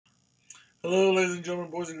Hello, ladies and gentlemen,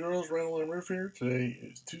 boys and girls. Randall M here. Today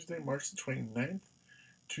is Tuesday, March the 29th,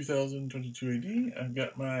 2022 AD. I've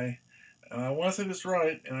got my, I want to say this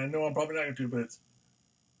right, and I know I'm probably not going to, but it's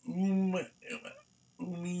Uminac.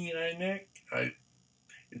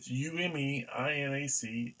 It's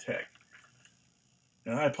UMEINAC Tech.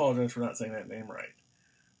 And I apologize for not saying that name right.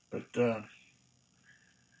 But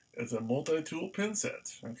it's a multi-tool pin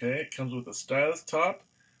set. Okay, it comes with a stylus top,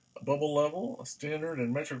 a bubble level, a standard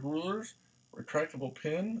and metric rulers, retractable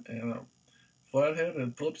pin, and a flathead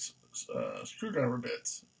and Phillips screwdriver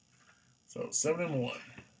bits. So 7 in 1.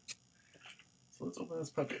 So let's open this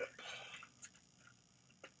puppy up.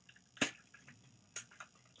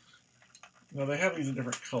 Now they have these in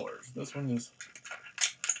different colors. This one is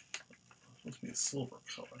supposed to be a silver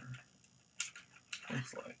color.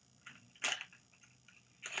 Looks like.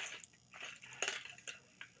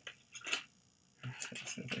 Let's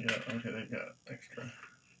see if they got, okay, they've got extra.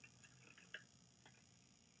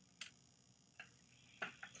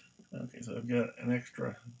 Okay, so I've got an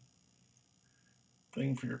extra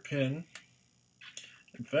thing for your pin.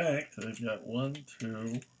 In fact, they've got 1,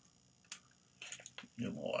 2,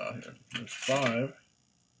 get them all out here. There's 5.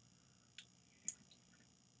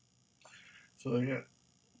 So they got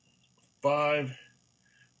 5.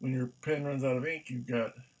 When your pen runs out of ink, you've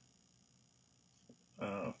got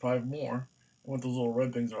 5 more. And what those little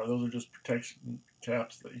red things are, those are just protection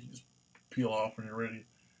caps that you just peel off when you're ready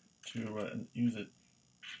to use it.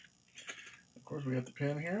 Of course, we got the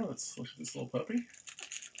pen here. Let's look at this little puppy.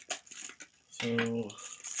 So,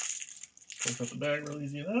 take out the bag real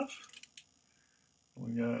easy enough.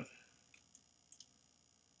 We got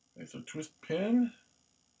a twist pin.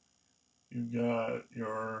 You've got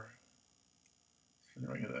your, see if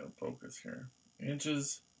I get that in focus here,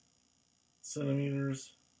 inches,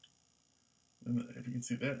 centimeters, and if you can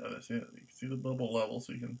see that, you can see the bubble level,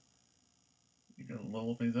 so you can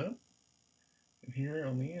level things up. And here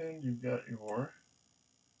on the end, you've got your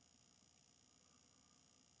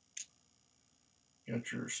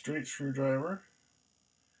straight screwdriver.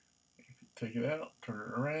 If you take it out, turn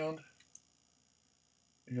it around,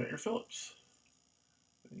 you got your Phillips.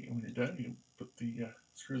 When you're done, you can put the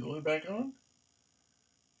screw the lid back on,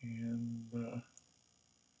 and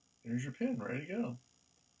there's your pin, ready to go.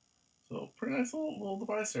 So pretty nice little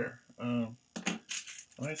device there.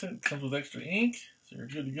 Like I said, it comes with extra ink, so you're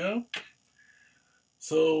good to go.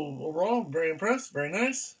 So overall, I'm very impressed, very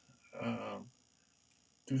nice.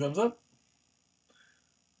 2 thumbs up,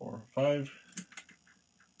 or 5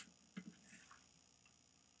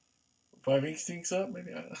 ink stinks up,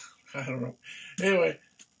 maybe, I don't know. Anyway,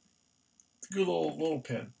 it's a good little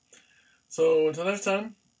pen. So until next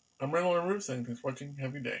time, I'm RandallMatthewRueff saying thanks for watching. Have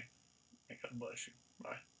a good day. May God bless you.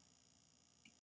 Bye.